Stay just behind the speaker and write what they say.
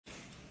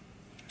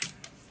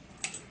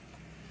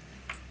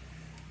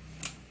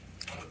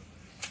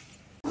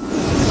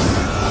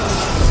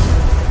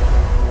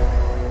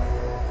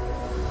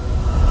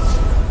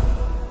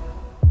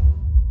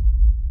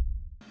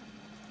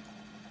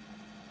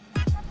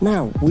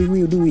Now we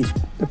will do it.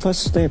 The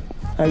first step,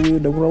 I will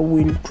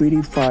download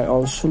 3D file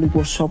on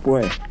SolidWorks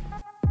software.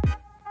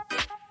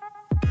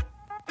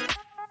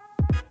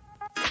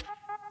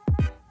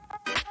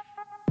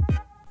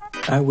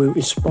 I will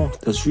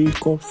export the 3D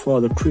code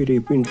for the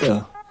 3D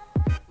printer.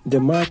 The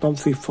my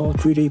config for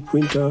 3D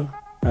printer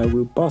I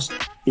will post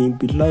in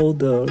below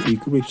the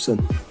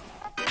description.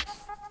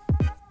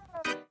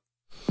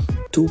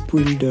 To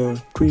print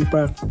the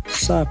 3-part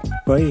shaft,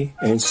 base,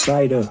 and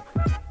slider,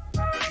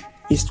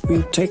 it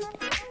will take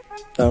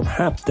a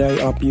half day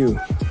of you.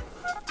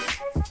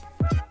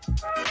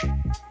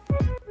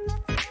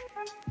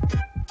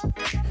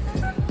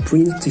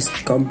 Print is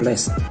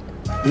complex.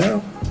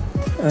 Now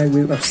I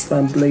will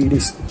assemble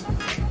this.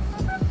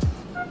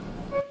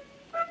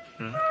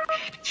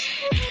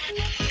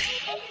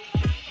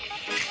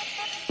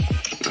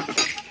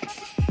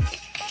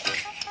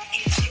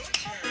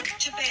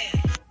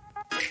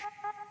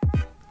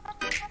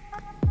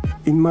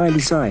 In my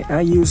design,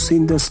 I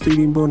using the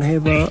steering bone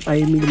haver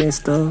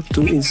 8mm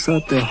to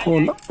insert the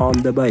hole on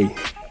the base.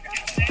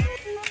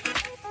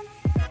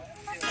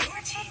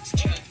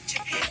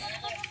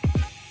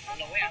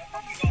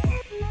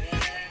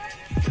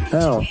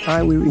 Now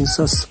I will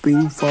insert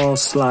spring for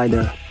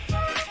slider.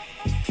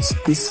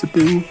 This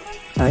spring,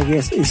 I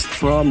guess, is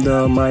from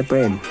my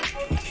pen.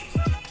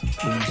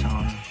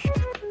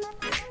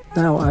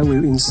 Now I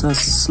will insert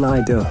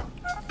slider.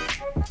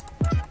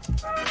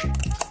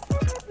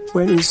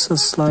 When insert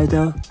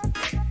slider,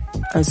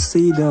 I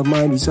see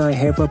my design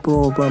have a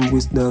problem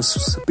with the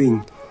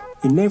spring.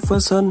 In next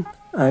version,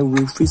 I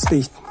will fix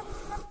it.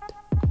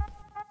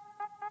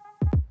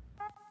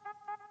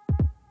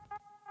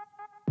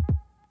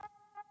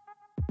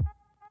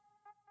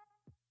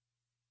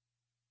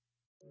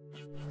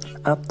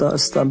 After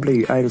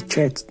assembly, I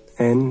check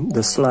and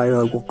the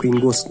slider working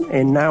good,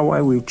 and now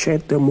I will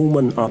check the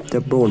movement of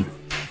the bone.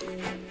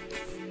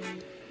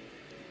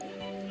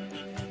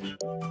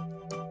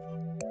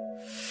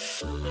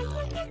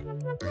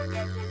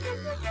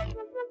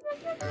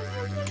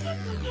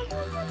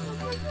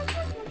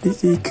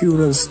 This is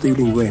current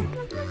steering wheel.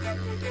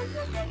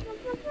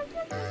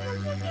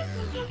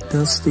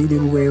 The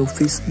steering wheel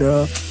fits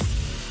the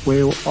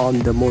wheel on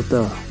the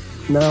motor.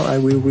 Now I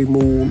will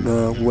remove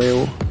the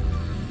wheel.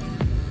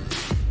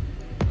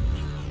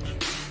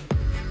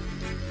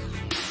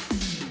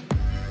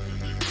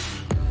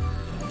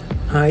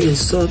 I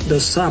insert the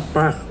shaft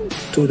part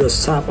to the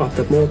shaft of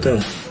the motor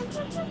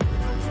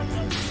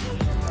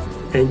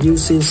and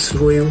using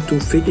screw to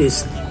fit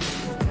it.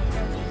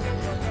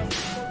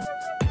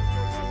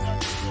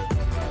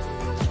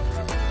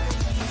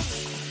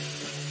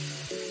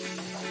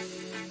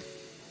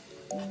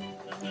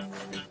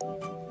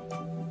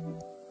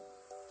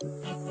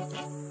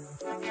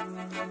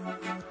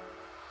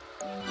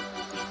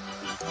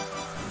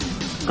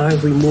 I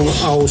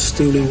remove our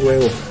steering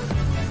wheel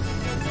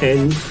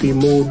and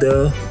remove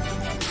the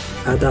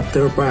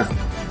adapter part.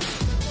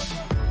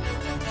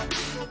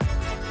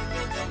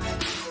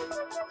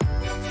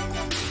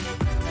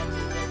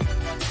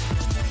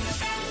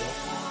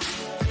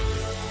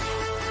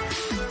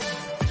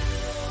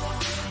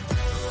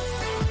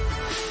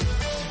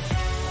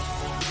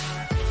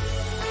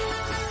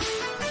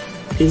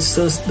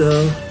 Insert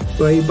the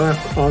brake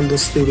back on the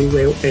steering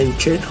wheel and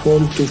check hole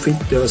to fit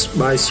the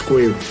spike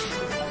screw.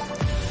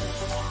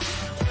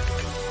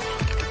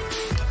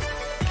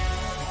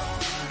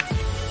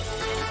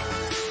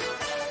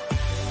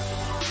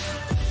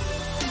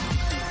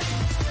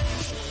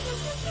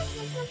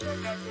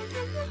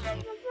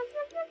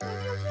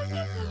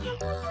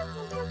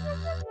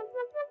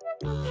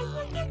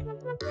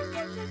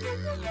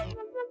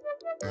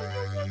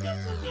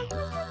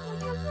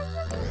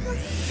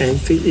 And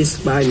fit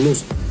it by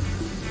nut.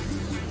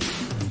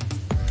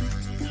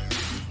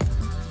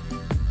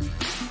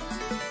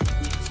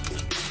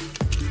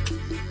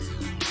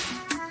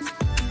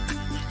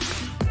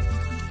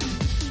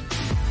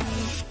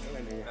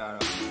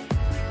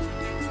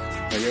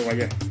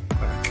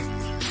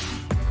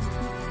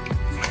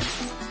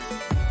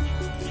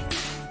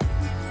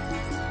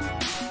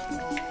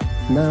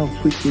 Now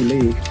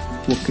quickly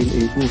working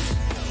it good.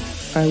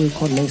 I will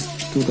connect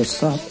to the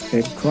shaft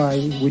and try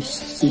with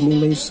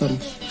simulation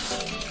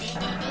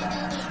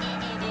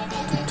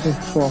to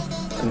take fork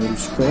and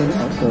strength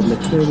of the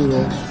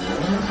material.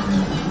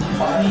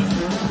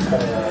 5, 4,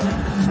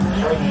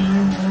 3,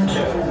 2,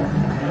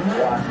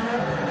 1,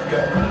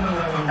 go.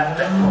 And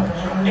left right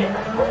through dip,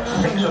 right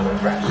 6 over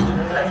rest,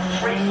 left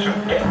 3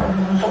 through dip,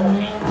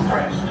 40,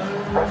 rest,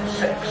 right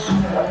 6,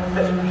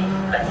 130,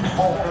 left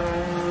 4.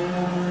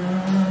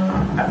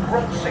 And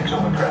right 6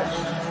 over crest,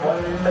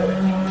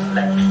 130,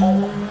 left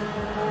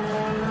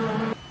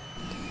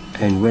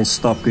 4. And when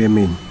stop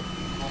gaming,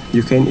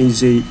 you can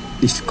easily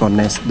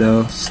disconnect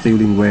the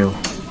steering wheel.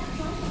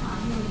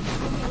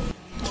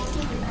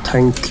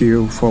 Thank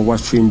you for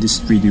watching this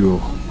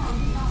video.